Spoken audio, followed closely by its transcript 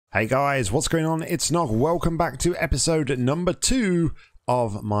Hey guys, what's going on? It's NOCK. Welcome back to episode number 2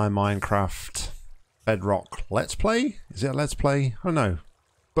 of my Minecraft Bedrock Let's Play. Is it a Let's Play? I don't know.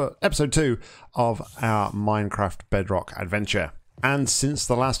 But episode 2 of our Minecraft Bedrock adventure. And since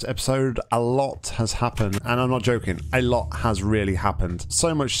the last episode, a lot has happened. And I'm not joking, a lot has really happened.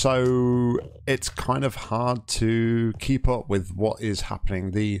 So much so, it's kind of hard to keep up with what is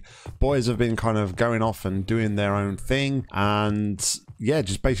happening. The boys have been kind of going off and doing their own thing. And yeah,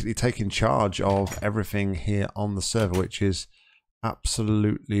 just basically taking charge of everything here on the server, which is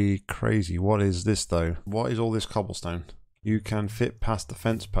absolutely crazy. What is this though? What is all this cobblestone? You can fit past the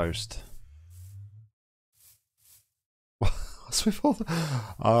fence post.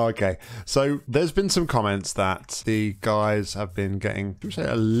 Oh, okay. So there's been some comments that the guys have been getting, should we say,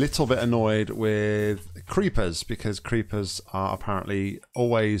 a little bit annoyed with creepers, because creepers are apparently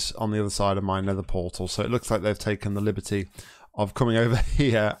always on the other side of my nether portal. So it looks like they've taken the liberty of coming over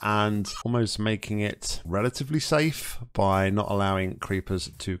here and almost making it relatively safe by not allowing creepers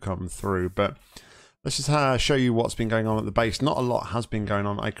to come through. But let's just show you what's been going on at the base. Not a lot has been going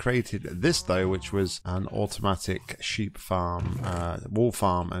on. I created this though, which was an automatic sheep farm, wool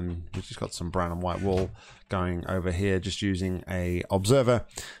farm, and we've just got some brown and white wool going over here, just using a observer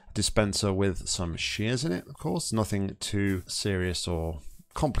dispenser with some shears in it. Of course, nothing too serious or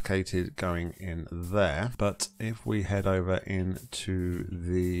complicated going in there. But if we head over into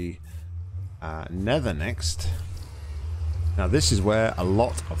the nether next, now this is where a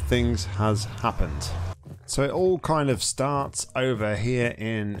lot of things has happened. So it all kind of starts over here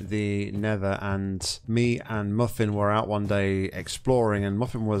in the nether, and me and Muffin were out one day exploring, and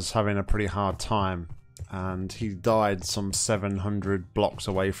Muffin was having a pretty hard time and he died some 700 blocks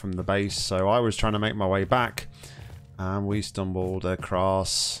away from the base. So I was trying to make my way back and we stumbled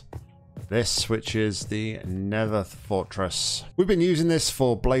across this, which is the nether fortress. We've been using this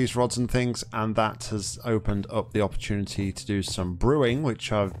for blaze rods and things, and that has opened up the opportunity to do some brewing,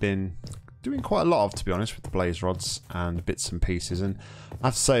 which I've been doing quite a lot of, to be honest, with the blaze rods and bits and pieces. And I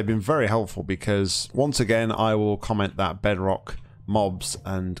have to say, it's been very helpful, because once again I will comment that Bedrock mobs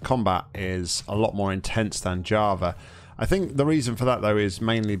and combat is a lot more intense than Java. I think the reason for that though is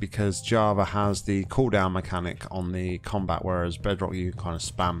mainly because Java has the cooldown mechanic on the combat, whereas Bedrock you kind of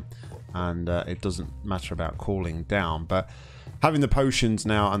spam and it doesn't matter about cooling down. But having the potions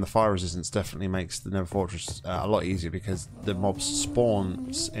now and the fire resistance definitely makes the Nether Fortress a lot easier, because the mobs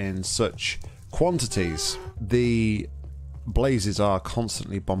spawn in such quantities. The blazes are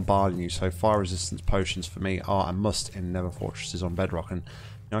constantly bombarding you, so fire resistance potions for me are a must in Nether Fortresses on Bedrock. And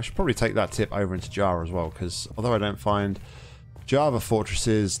you know, I should probably take that tip over into Java as well, because although I don't find Java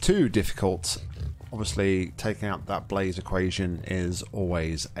fortresses too difficult, obviously taking out that blaze equation is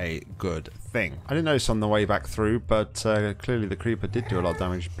always a good thing. I didn't notice on the way back through, but clearly the creeper did do a lot of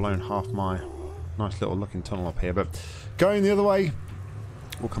damage, blown half my nice little looking tunnel up here. But going the other way,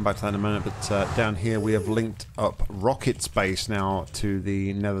 we'll come back to that in a minute. But down here we have linked up Rocket's base now to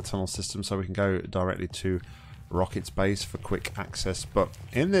the nether tunnel system, so we can go directly to Rocket's base for quick access. But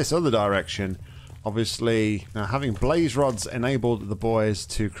in this other direction, obviously, now having blaze rods enabled the boys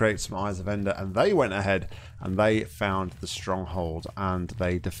to create some Eyes of Ender, and they went ahead and they found the stronghold and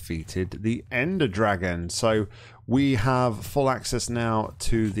they defeated the Ender Dragon. So we have full access now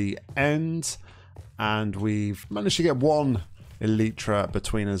to the end, and we've managed to get one Elytra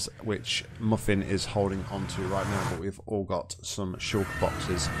between us, which Muffin is holding onto right now, but we've all got some shulker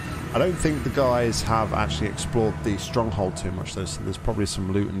boxes. I don't think the guys have actually explored the stronghold too much though, so there's probably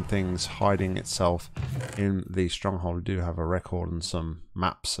some loot and things hiding itself in the stronghold. We do have a record and some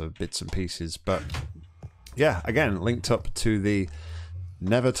maps of bits and pieces, but yeah, again, linked up to the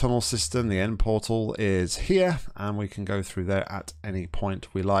nether tunnel system. The end portal is here, and we can go through there at any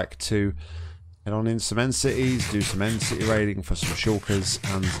point we like to. Head on in some end cities, do some end city raiding for some shulkers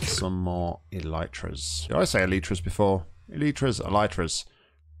and some more elytras. Did I say elytras before? Elytras, elytras.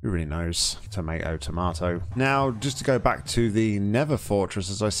 Who really knows? Tomato, tomato. Now, just to go back to the Nether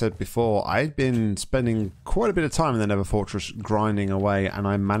Fortress, as I said before, I'd been spending quite a bit of time in the Nether Fortress grinding away, and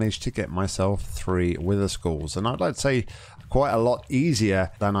I managed to get myself 3 wither skulls. And I'd like to say quite a lot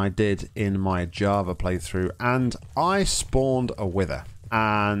easier than I did in my Java playthrough. And I spawned a wither.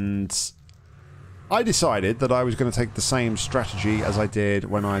 And I decided that I was going to take the same strategy as I did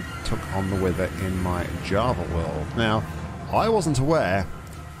when I took on the wither in my Java world. Now, I wasn't aware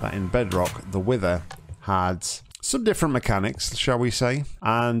that in Bedrock the wither had some different mechanics, shall we say.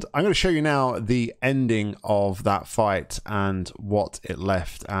 And I'm going to show you now the ending of that fight and what it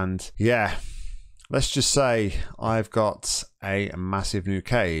left. And yeah, let's just say I've got a massive new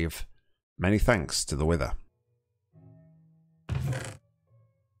cave. Many thanks to the wither.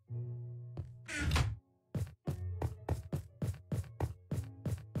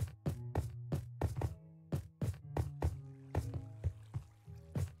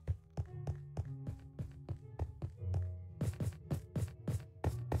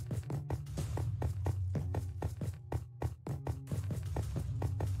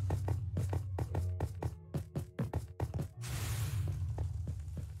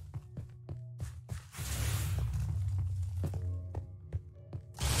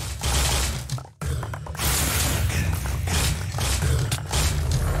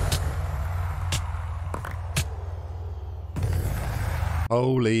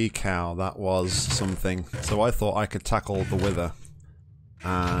 Holy cow, that was something. So I thought I could tackle the Wither.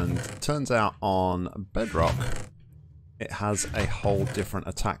 And it turns out on Bedrock, it has a whole different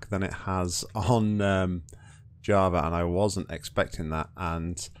attack than it has on Java, and I wasn't expecting that.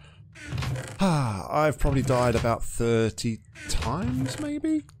 And I've probably died about 30 times,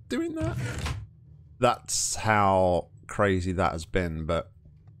 maybe, doing that. That's how crazy that has been, but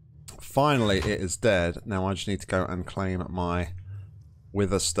finally it is dead. Now I just need to go and claim my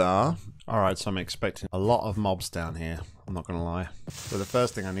Wither Star. Alright, so I'm expecting a lot of mobs down here, I'm not gonna lie. So the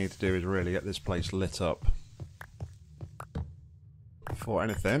first thing I need to do is really get this place lit up. Before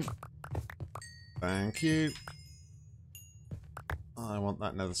anything. Thank you. I want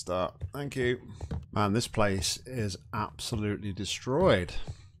that nether star. Thank you. Man, this place is absolutely destroyed.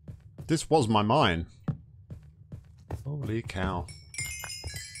 This was my mine. Holy cow.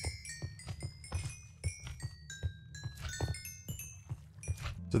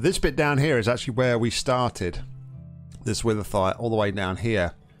 So this bit down here is actually where we started this wither fight, all the way down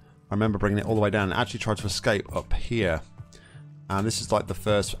here. I remember bringing it all the way down and actually tried to escape up here. And this is like the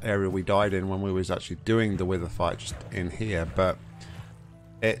first area we died in when we was actually doing the wither fight, just in here. But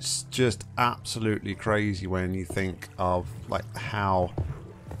it's just absolutely crazy when you think of like how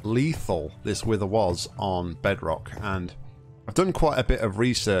lethal this wither was on Bedrock. And I've done quite a bit of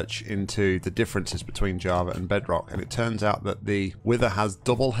research into the differences between Java and Bedrock, and it turns out that the wither has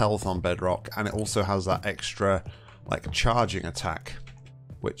double health on Bedrock, and it also has that extra like charging attack,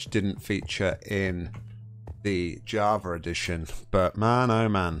 which didn't feature in the Java edition. But man, oh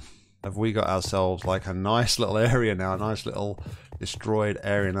man, have we got ourselves like a nice little area now, a nice little destroyed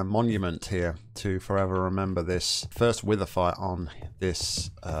area and a monument here to forever remember this first wither fight on this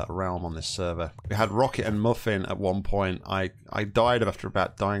realm, on this server. We had Rocket and Muffin at one point. I died after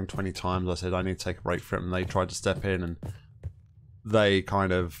about dying 20 times. I said I need to take a break from it, and they tried to step in and they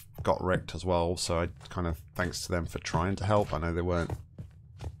kind of got wrecked as well, so I kind of thanks to them for trying to help. I know they weren't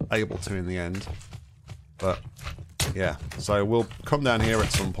able to in the end, but yeah, so we'll come down here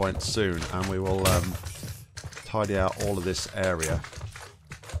at some point soon and we will tidy out all of this area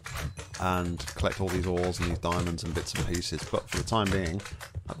and collect all these ores and these diamonds and bits and pieces. But for the time being,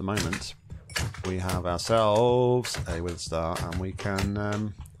 at the moment, we have ourselves a wither star, and we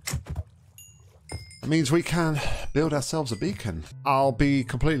can it means we can build ourselves a beacon. I'll be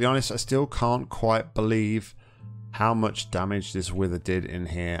completely honest, I still can't quite believe how much damage this wither did in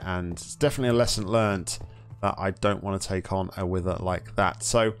here, and it's definitely a lesson learnt that I don't want to take on a wither like that.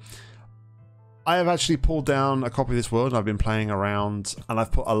 So I have actually pulled down a copy of this world, and I've been playing around, and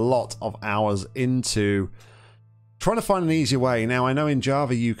I've put a lot of hours into trying to find an easier way. Now, I know in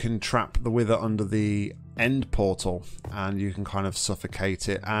Java you can trap the wither under the end portal and you can kind of suffocate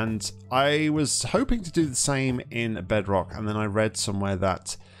it, and I was hoping to do the same in Bedrock, and then I read somewhere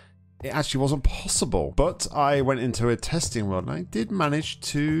that it actually wasn't possible. But I went into a testing world and I did manage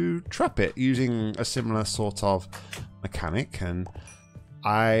to trap it using a similar sort of mechanic, and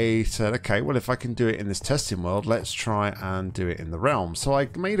I said, okay, well, if I can do it in this testing world, let's try and do it in the realm. So I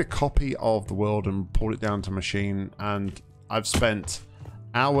made a copy of the world and pulled it down to machine, and I've spent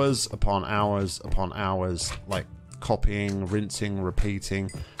hours upon hours upon hours, like copying, rinsing, repeating,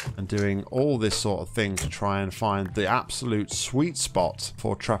 and doing all this sort of thing to try and find the absolute sweet spot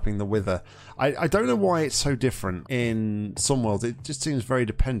for trapping the wither. I don't know why it's so different in some worlds. It just seems very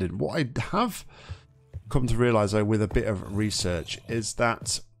dependent. What I have come to realize, though, with a bit of research, is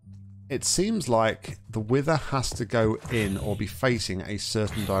that it seems like the wither has to go in or be facing a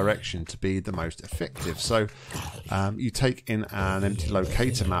certain direction to be the most effective. So you take in an empty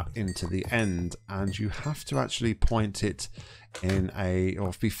locator map into the end, and you have to actually point it in a,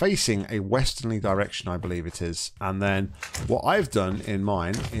 or be facing a westerly direction, I believe it is. And then what I've done in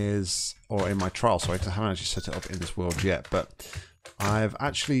mine is, or in my trial, sorry, I haven't actually set it up in this world yet, but I've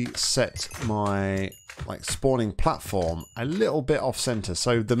actually set my spawning platform a little bit off center.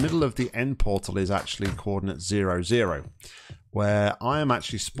 So the middle of the end portal is actually coordinate 0, 0. Where I am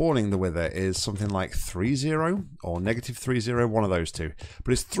actually spawning the wither is something like 3, 0 or negative 3, 0, one of those two.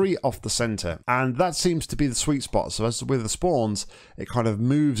 But it's 3 off the center, and that seems to be the sweet spot. So as the wither spawns, it kind of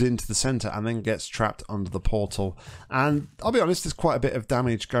moves into the center and then gets trapped under the portal. And I'll be honest, there's quite a bit of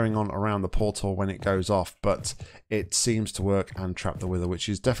damage going on around the portal when it goes off, but it seems to work and trap the wither, which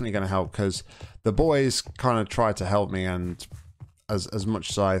is definitely going to help, because the boys kind of tried to help me, and as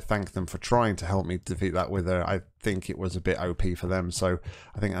much as I thank them for trying to help me defeat that wither, I think it was a bit OP for them. So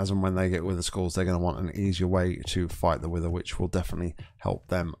I think as and when they get wither skulls, they're going to want an easier way to fight the wither, which will definitely help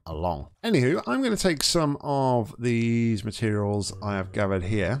them along. Anywho, I'm going to take some of these materials I have gathered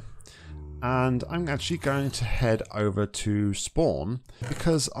here, and I'm actually going to head over to spawn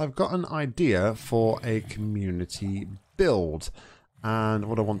because I've got an idea for a community build. And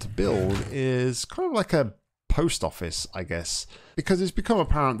what I want to build is kind of like a post office, I guess, because it's become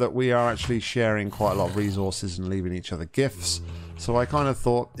apparent that we are actually sharing quite a lot of resources and leaving each other gifts. So I kind of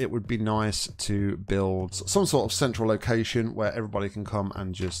thought it would be nice to build some sort of central location where everybody can come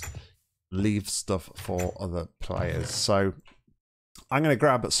and just leave stuff for other players. So I'm going to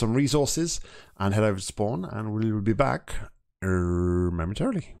grab some resources and head over to spawn, and we will be back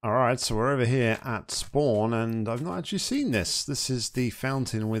momentarily. Alright, so we're over here at spawn, and I've not actually seen this. This is the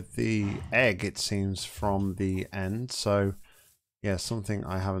fountain with the egg, it seems, from the end. So yeah, something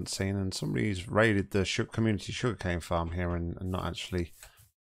I haven't seen, and somebody's raided the community sugarcane farm here and not actually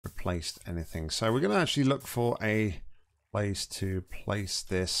replaced anything. So we're going to actually look for a place to place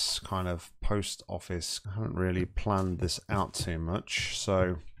this kind of post office. I haven't really planned this out too much,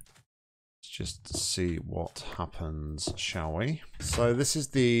 so just see what happens, shall we? So this is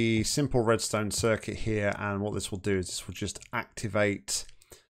the simple redstone circuit here, and what this will do is this will just activate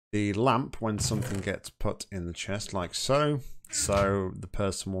the lamp when something gets put in the chest, like so. So the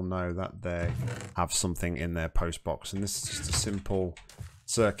person will know that they have something in their post box. And this is just a simple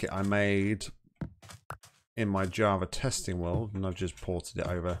circuit I made in my Java testing world, and I've just ported it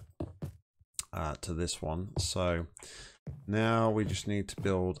over to this one. So now we just need to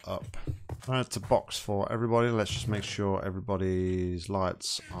build up. It's a box for everybody. Let's just make sure everybody's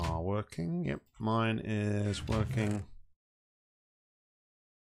lights are working. Yep, mine is working.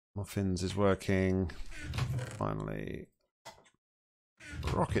 Muffins is working. Finally,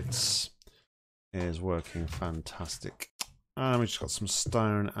 Rockets is working. Fantastic. And we just got some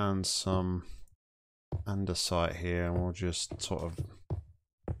stone and some andesite here, and we'll just sort of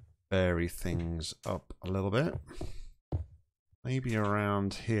vary things up a little bit. Maybe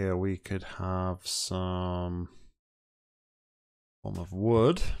around here we could have some form of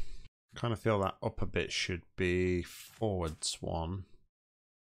wood. Kind of feel that upper bit should be forwards one.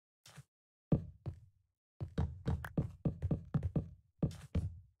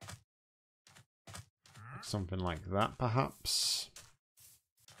 Something like that, perhaps.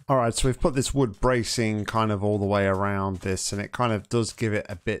 Alright, so we've put this wood bracing kind of all the way around this, and it kind of does give it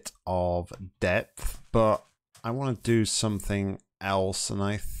a bit of depth, but I want to do something else, and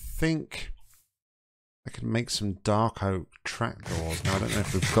I think I could make some dark oak trapdoors. Now, I don't know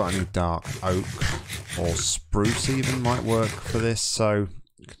if we've got any dark oak, or spruce even might work for this, so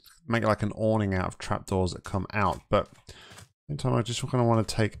make like an awning out of trapdoors that come out. But at the same time, I just kind of want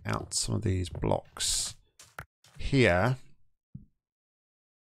to take out some of these blocks here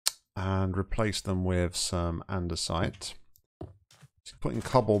and replace them with some andesite. Putting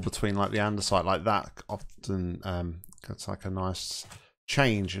cobble between like the andesite like that often gets like a nice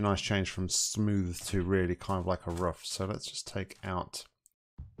change from smooth to really kind of like a rough. So let's just take out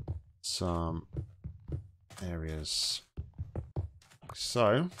some areas.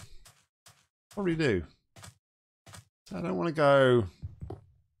 So probably do. So I don't want to go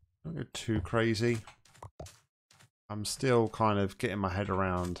too crazy. I'm still kind of getting my head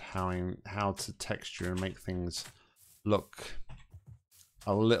around how to texture and make things look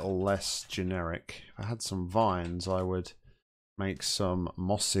a little less generic. If I had some vines, I would make some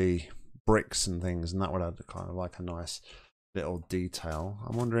mossy bricks and things, and that would add kind of like a nice little detail.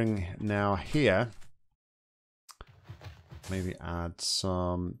 I'm wondering now here, maybe add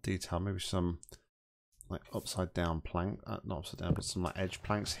some detail, maybe some like upside down plank, not upside down, but some like edge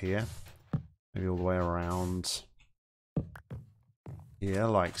planks here, maybe all the way around here,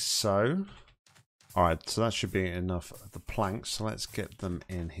 like so. Alright, so that should be enough of the planks, so let's get them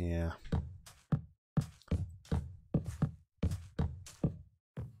in here.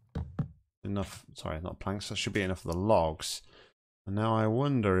 Enough, sorry, not planks, that should be enough of the logs. And now I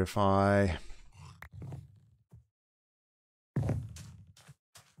wonder if I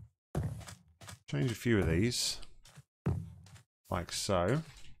change a few of these, like so.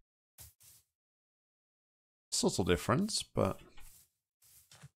 Subtle difference, but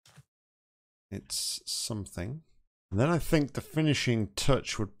it's something. And then I think the finishing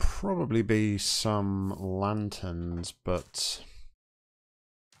touch would probably be some lanterns, but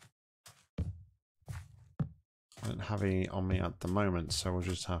I don't have any on me at the moment, so we'll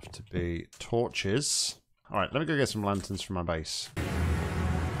just have to be torches. Alright, let me go get some lanterns from my base.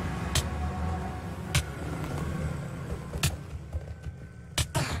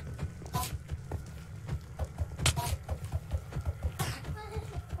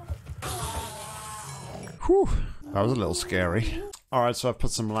 Whew, that was a little scary. Alright, so I've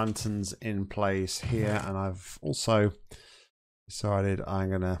put some lanterns in place here, and I've also decided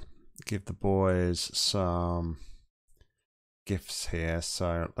I'm gonna give the boys some gifts here.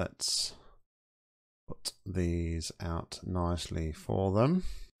 So let's put these out nicely for them.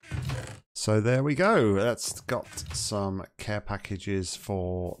 So there we go. That's got some care packages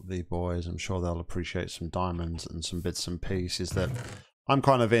for the boys. I'm sure they'll appreciate some diamonds and some bits and pieces that I'm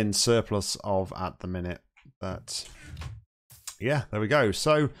kind of in surplus of at the minute. But yeah, there we go.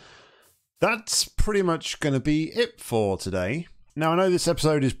 So that's pretty much going to be it for today. Now, I know this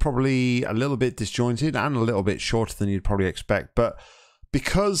episode is probably a little bit disjointed and a little bit shorter than you'd probably expect, but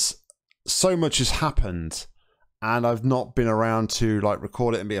because so much has happened and I've not been around to like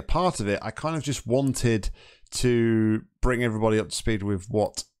record it and be a part of it, I kind of just wanted to bring everybody up to speed with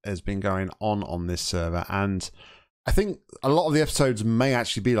what has been going on this server. And I think a lot of the episodes may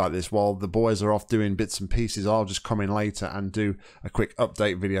actually be like this. While the boys are off doing bits and pieces, I'll just come in later and do a quick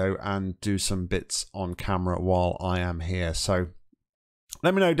update video and do some bits on camera while I am here. So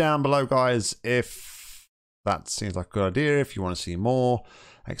let me know down below, guys, if that seems like a good idea, if you want to see more,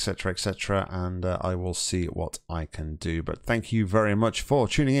 etc., etc., and I will see what I can do. But thank you very much for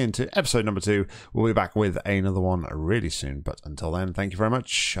tuning in to episode number 2. We'll be back with another one really soon. But until then, thank you very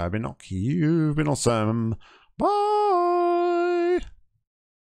much. I've been NOCK. You've been awesome. Bye.